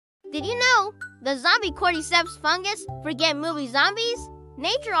Did you know the zombie Cordyceps fungus forget movie zombies?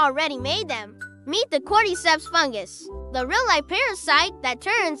 Nature already made them. Meet the Cordyceps fungus, the real-life parasite that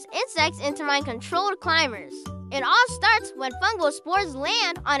turns insects into mind-controlled climbers. It all starts when fungal spores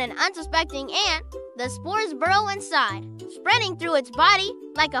land on an unsuspecting ant. The spores burrow inside, spreading through its body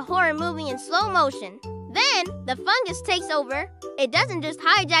like a horror movie in slow motion. Then, the fungus takes over. It doesn't just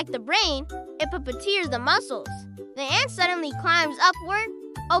hijack the brain, it puppeteers the muscles. The ant suddenly climbs upward,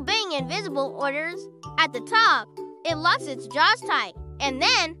 obeying invisible orders. At the top, it locks its jaws tight, and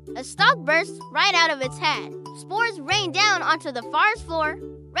then a stalk bursts right out of its head. Spores rain down onto the forest floor,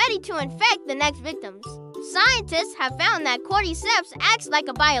 ready to infect the next victims. Scientists have found that Cordyceps acts like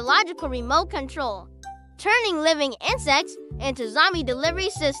a biological remote control, turning living insects into zombie delivery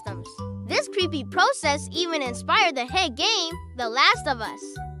systems. This creepy process even inspired the hit game, The Last of Us.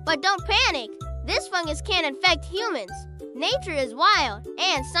 But don't panic, this fungus can't infect humans. Nature is wild,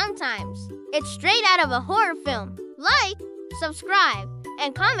 and sometimes it's straight out of a horror film. Like, subscribe,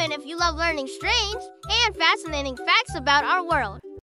 and comment if you love learning strange and fascinating facts about our world.